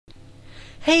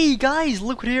Hey guys,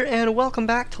 Liquid here, and welcome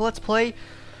back to Let's Play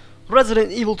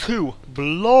Resident Evil 2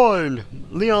 Blind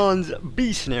Leon's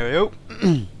B scenario.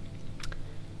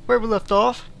 Where we left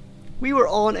off, we were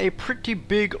on a pretty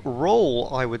big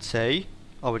roll, I would say.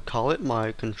 I would call it.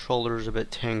 My controller's a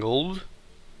bit tangled.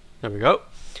 There we go.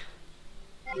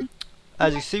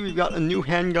 As you see, we've got a new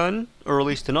handgun, or at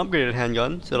least an upgraded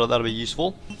handgun, so that'll be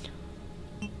useful.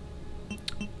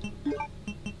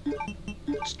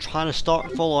 Just trying to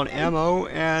start full on ammo,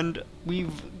 and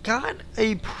we've got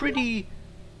a pretty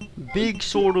big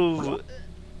sort of.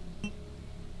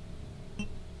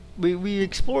 We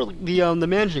explored the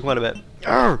mansion quite a bit.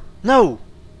 Arr! No,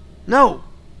 no,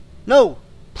 no!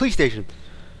 Police station.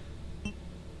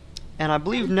 And I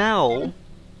believe now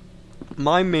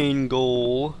my main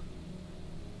goal.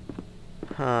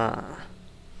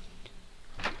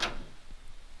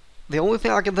 The only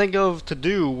thing I can think of to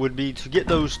do would be to get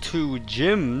those two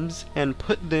gems and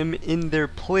put them in their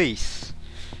place.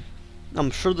 I'm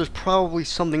sure there's probably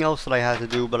something else that I had to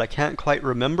do, but I can't quite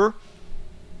remember.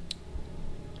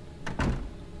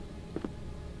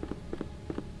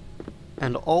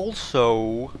 And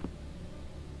also,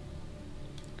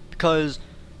 because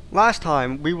last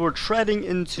time we were treading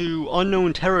into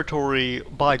unknown territory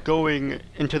by going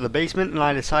into the basement, and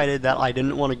I decided that I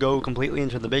didn't want to go completely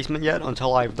into the basement yet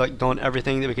until I've done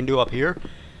everything that we can do up here.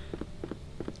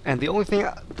 And the only thing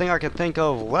I could think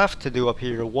of left to do up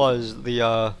here was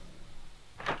the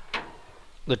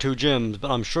two gyms, but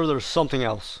I'm sure there's something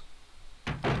else.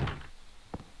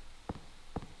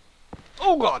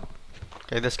 Oh god!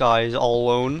 Okay, this guy is all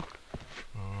alone.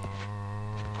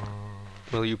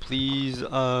 Will you please, get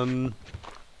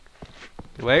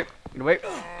away, get away.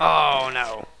 Oh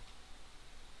no.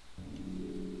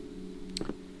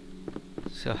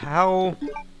 So how,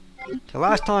 the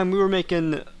last time we were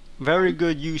making very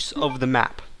good use of the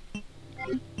map.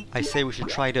 I say we should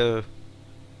try to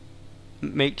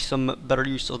make some better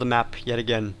use of the map yet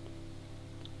again.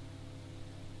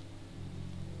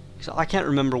 So I can't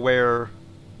remember where,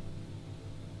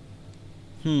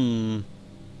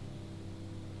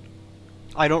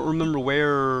 I don't remember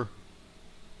where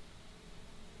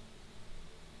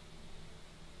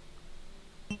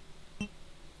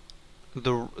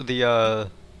the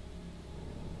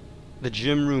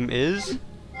gym room is.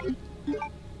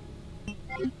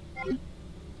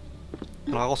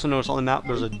 And I also noticed on the map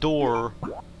there's a door.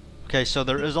 Okay, so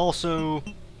there is also,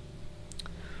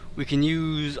 we can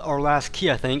use our last key,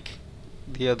 I think.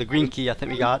 The green key I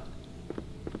think we got.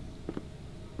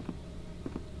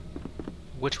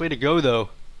 Which way to go, though?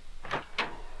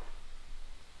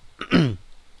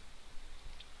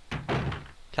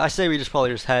 I say we just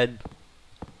probably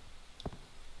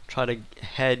try to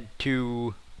head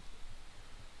to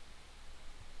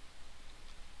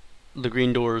the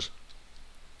green doors.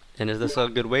 And is this a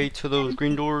good way to those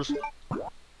green doors?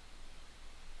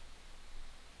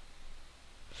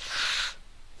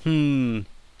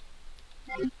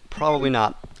 Probably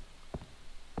not.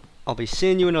 I'll be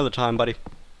seeing you another time, buddy.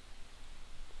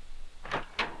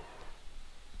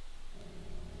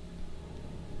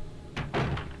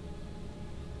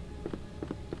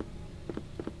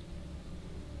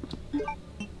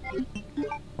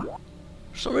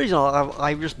 For some reason,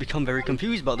 I've just become very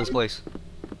confused about this place.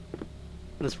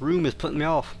 This room is putting me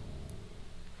off.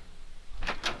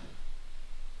 So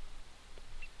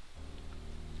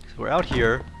we're out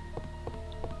here.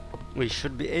 We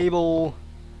should be able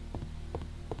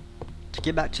to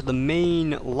get back to the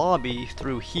main lobby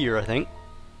through here, I think.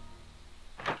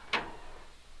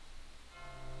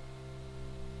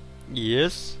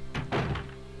 Yes.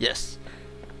 Yes.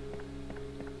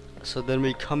 So then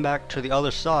we come back to the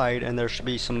other side, and there should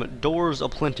be some doors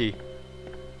aplenty.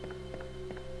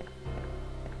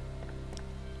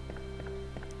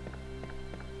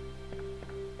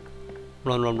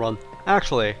 Run, run, run.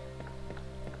 Actually,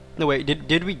 no wait,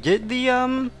 did we get the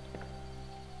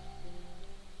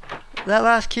that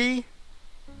last key?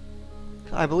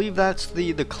 I believe that's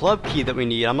the club key that we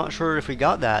need. I'm not sure if we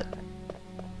got that.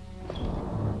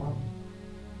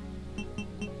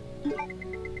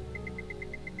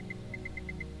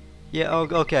 Yeah, oh,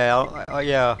 okay,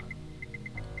 yeah.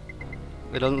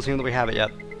 It doesn't seem that we have it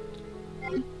yet.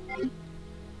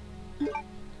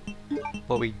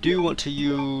 But we do want to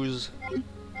use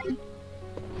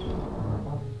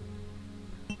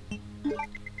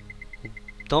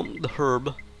dump the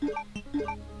herb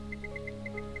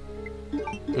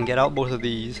and get out both of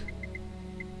these.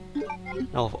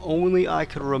 Now if only I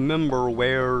could remember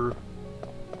where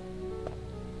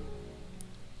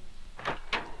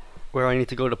I need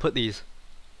to go to put these.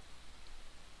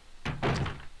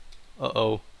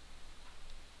 Uh-oh.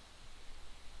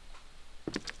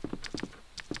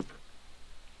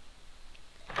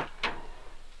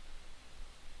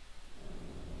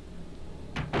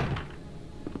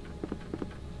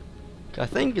 I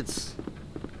think it's...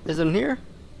 Is it in here?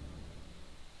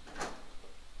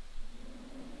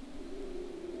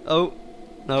 Oh,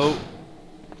 no.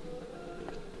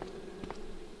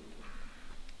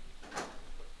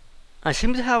 I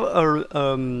seem to have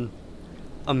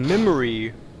a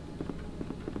memory,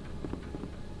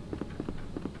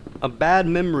 a bad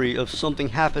memory of something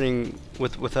happening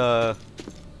with when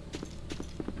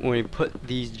we put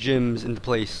these gems into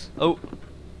place. Oh,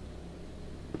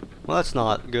 well, that's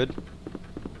not good.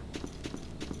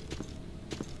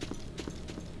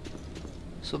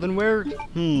 So then where?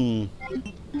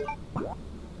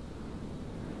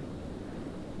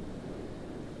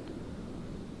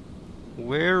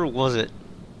 Where was it?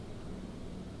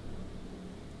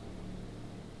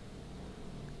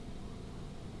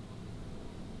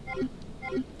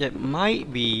 It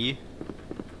might be...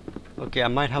 Okay, I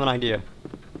might have an idea.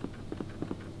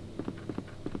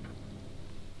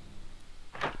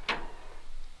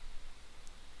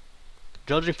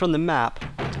 Judging from the map,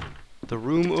 the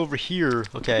room over here...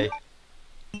 Okay.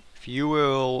 If you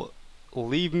will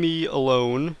leave me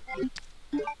alone...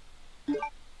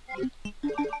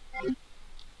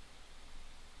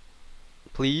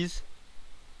 Please?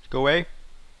 Go away.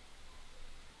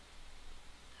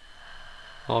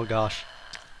 Oh gosh.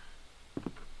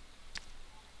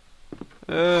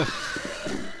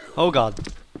 Oh god.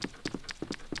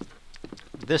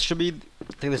 This should be...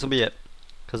 I think this will be it.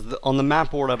 Because on the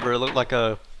map or whatever, it looked like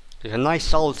a nice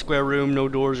solid square room, no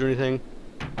doors or anything.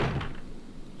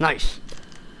 Nice.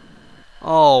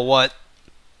 Oh, what?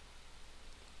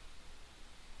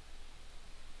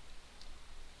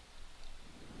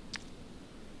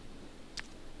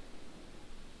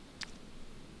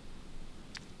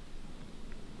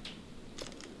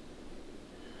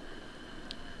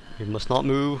 You must not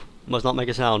move, must not make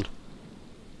a sound.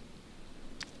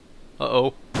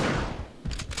 Uh-oh.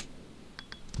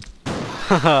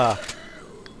 Haha.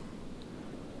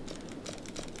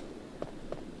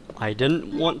 I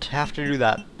didn't want to have to do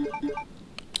that.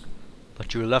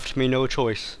 But you left me no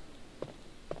choice.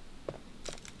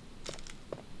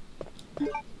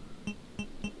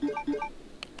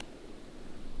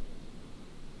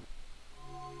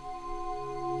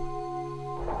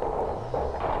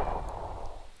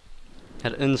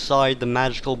 And inside the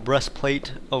magical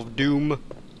breastplate of doom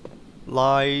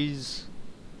lies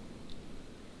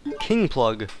King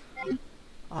Plug.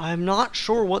 I'm not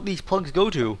sure what these plugs go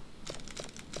to.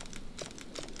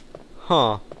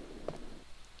 Huh.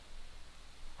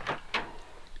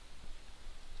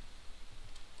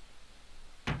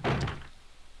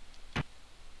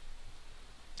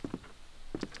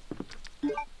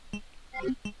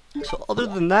 So other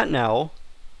than that now,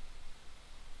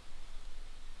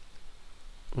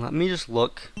 let me just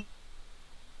look.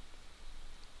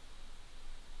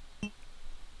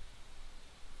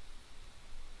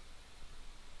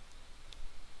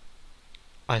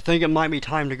 I think it might be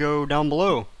time to go down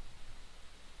below.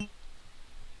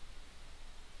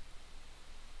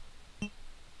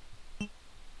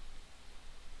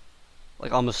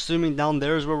 Like, I'm assuming down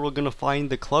there is where we're gonna find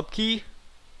the club key?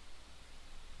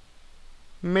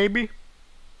 Maybe?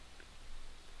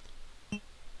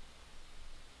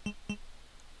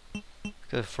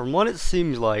 Because from what it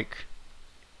seems like,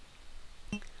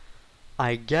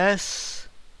 I guess...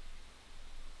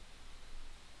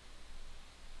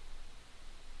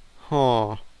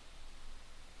 Huh.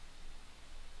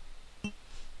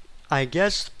 I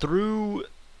guess through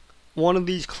one of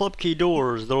these club key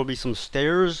doors there will be some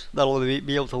stairs that'll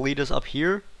be able to lead us up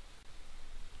here?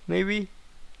 Maybe?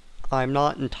 I'm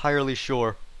not entirely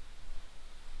sure.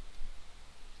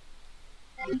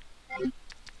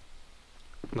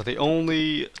 But the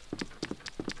only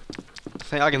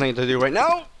thing I can think to do right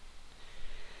now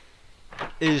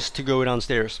is to go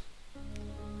downstairs.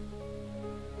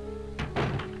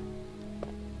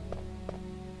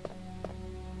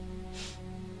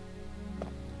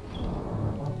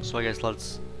 So I guess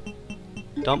let's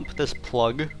dump this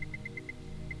plug.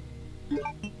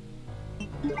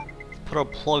 Put our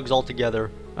plugs all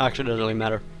together. Actually, it doesn't really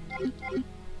matter.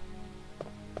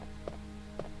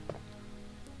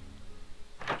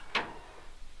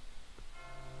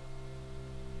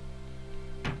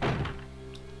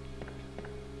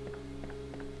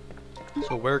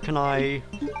 So where can I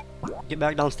get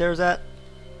back downstairs at?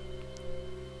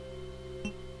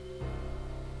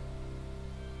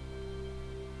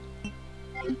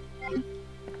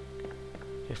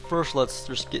 Okay, first let's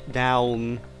just get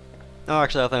down. Oh,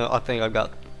 actually, I think I've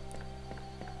got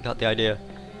the idea.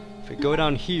 If we go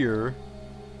down here,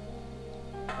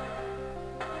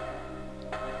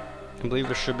 I believe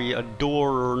there should be a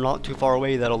door not too far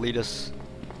away that'll lead us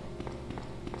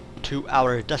to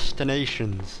our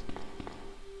destinations.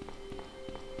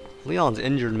 Leon's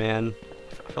injured, man.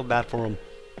 I feel bad for him.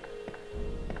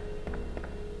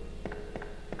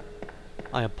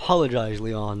 I apologize,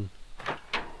 Leon,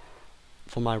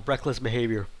 for my reckless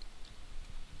behavior.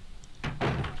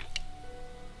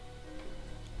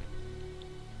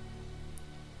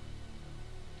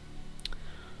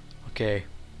 Okay.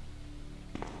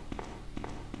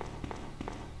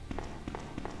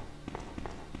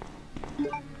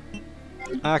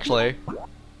 Actually,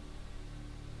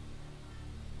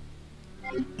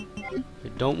 I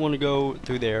don't want to go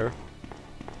through there.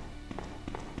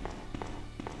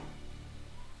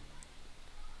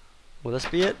 Will this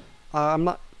be it? I'm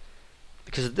not,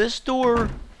 because this door.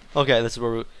 Okay, this is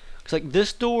where. Cause like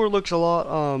this door looks a lot.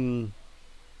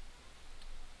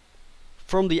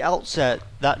 From the outset,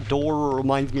 that door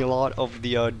reminds me a lot of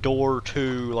the door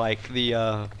to like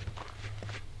the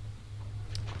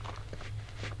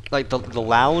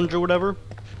lounge or whatever.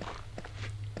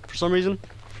 For some reason.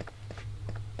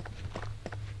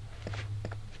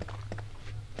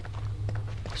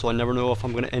 So I never know if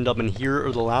I'm gonna end up in here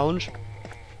or the lounge.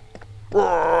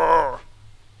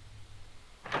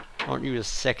 Aren't you a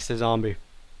sexy zombie?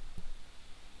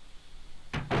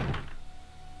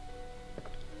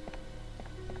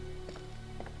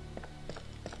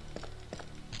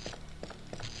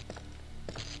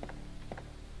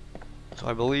 So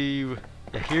I believe,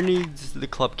 yeah, here needs the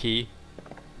club key,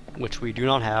 which we do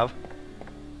not have.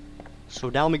 So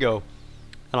down we go.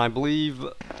 And I believe,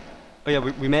 oh yeah,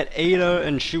 we met Ada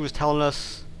and she was telling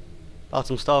us about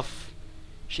some stuff.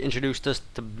 She introduced us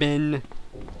to Ben.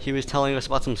 He was telling us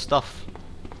about some stuff.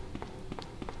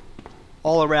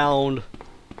 All around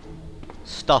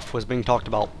stuff was being talked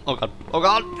about. Oh god. Oh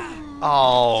god!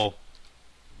 Oh.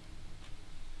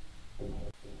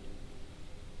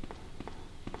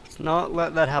 Let's not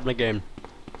let that happen again.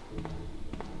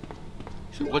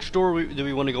 So which door do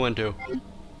we want to go into?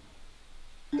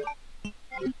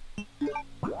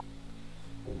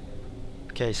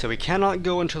 Okay, so we cannot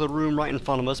go into the room right in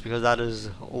front of us because that is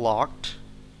locked.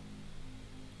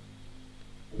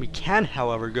 We can,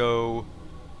 however, go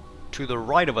to the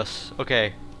right of us.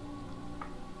 Okay.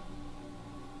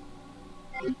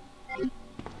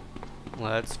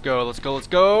 Let's go, let's go, let's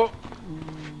go!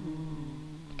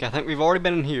 Okay, I think we've already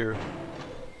been in here.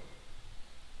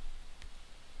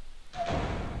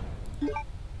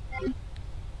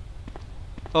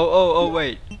 Oh,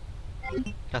 wait.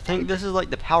 I think this is like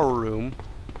the power room.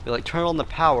 We like turn on the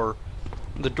power.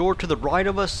 The door to the right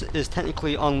of us is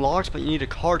technically unlocked, but you need a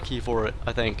card key for it,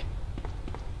 I think.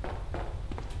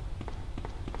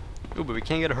 Ooh, but we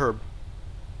can't get a herb.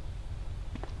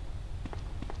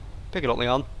 Pick it up,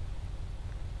 Leon.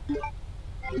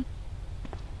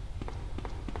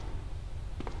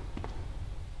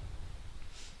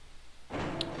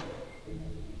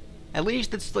 At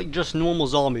least it's like just normal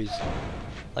zombies.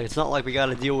 Like it's not like we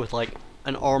gotta deal with like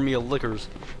an army of lickers.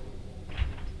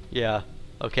 Yeah,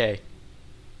 okay.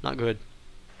 Not good.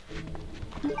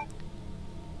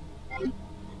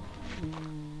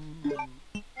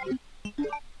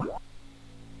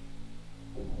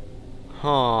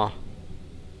 Huh. Okay,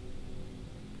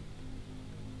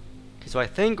 so I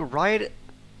think right,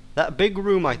 that big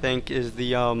room I think is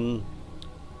the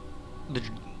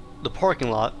parking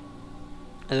lot,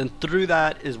 and then through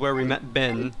that is where we met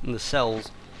Ben in the cells.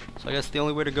 So I guess the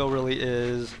only way to go really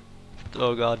is,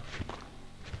 oh god,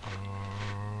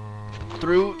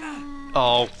 through.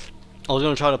 Oh, I was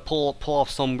gonna try to pull off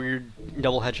some weird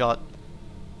double headshot.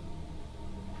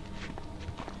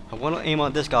 I want to aim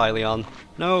at this guy, Leon.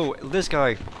 No, this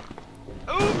guy.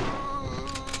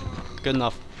 Good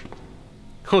enough.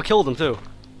 Oh, killed him too.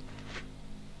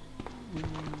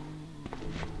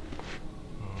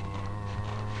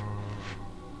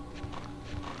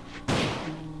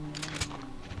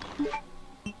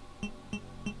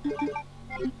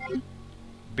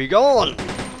 Be gone!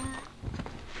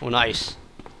 Oh, nice.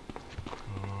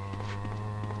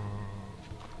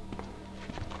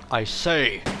 I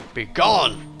say, be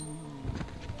gone!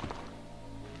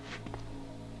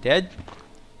 Dead?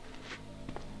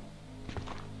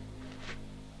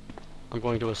 I'm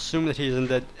going to assume that he's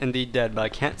indeed dead, but I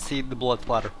can't see the blood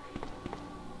splatter.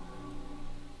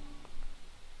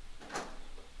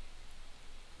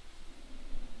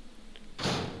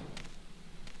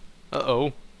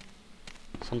 Uh-oh.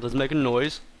 Something's making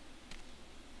noise.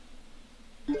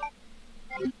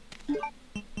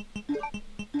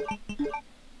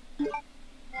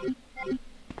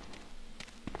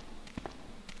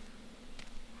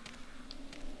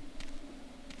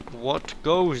 What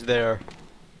goes there?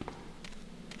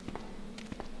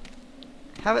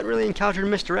 Haven't really encountered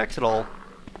Mr. X at all.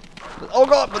 Oh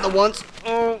god, but the once.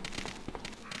 Oh.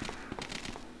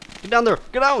 Get down there.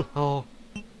 Get down. Oh.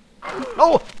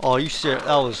 Oh. Oh, you serious?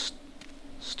 That was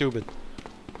stupid.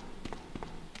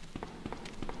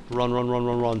 Run, run, run,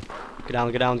 run, run. Get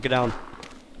down, get down, get down.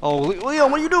 Oh,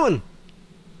 Leon, what are you doing?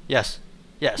 Yes.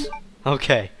 Yes.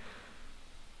 Okay.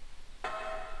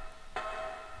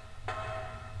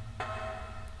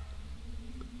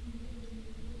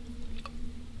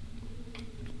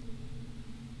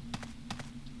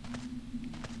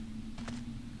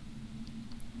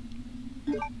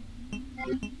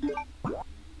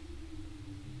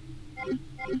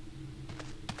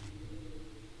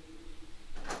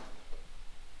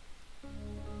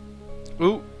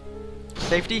 Ooh.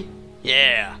 Safety?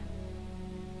 Yeah.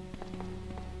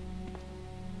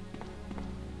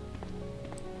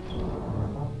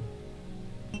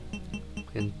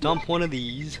 And dump one of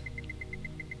these.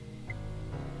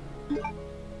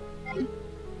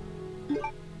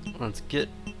 Let's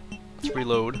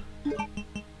reload.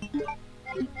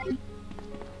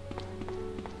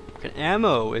 And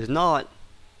ammo is not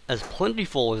as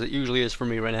plentiful as it usually is for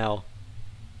me right now.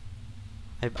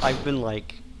 I've been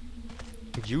like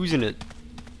using it,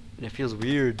 and it feels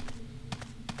weird.